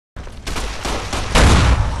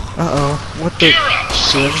Uh-oh. What the? Did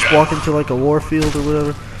I just walk into like a war field or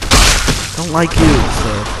whatever? Don't like you,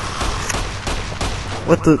 so.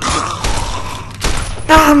 What the?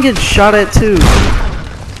 Ah, I'm getting shot at too.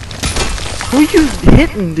 Who are you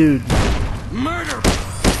hitting, dude? Murder!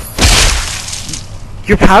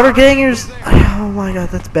 Your powder gangers? Oh my god,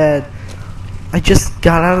 that's bad. I just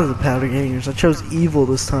got out of the powder gangers. I chose evil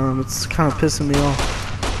this time. It's kind of pissing me off.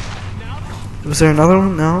 Was there another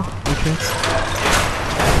one? No? Okay.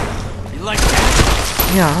 You like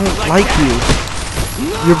that? Yeah, I don't like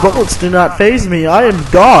you. Your bullets do not faze me. I am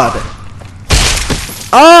God.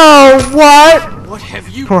 Oh, what? What have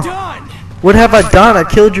you done? What have I done? I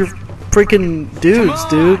killed your freaking dudes,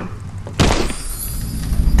 dude.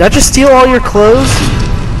 Did I just steal all your clothes?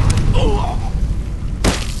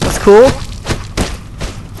 That's cool.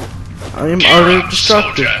 I am utter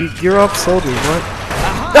destructive. You're off soldiers, what?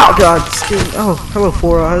 Oh god, skin. Oh, hello,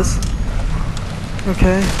 Four Eyes.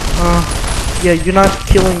 Okay. Yeah, you're not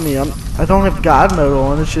killing me. I don't have God mode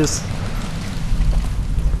on. It's just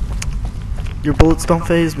your bullets don't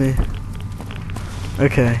faze me.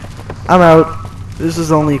 Okay, I'm out. This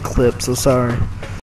is only a clip, so sorry.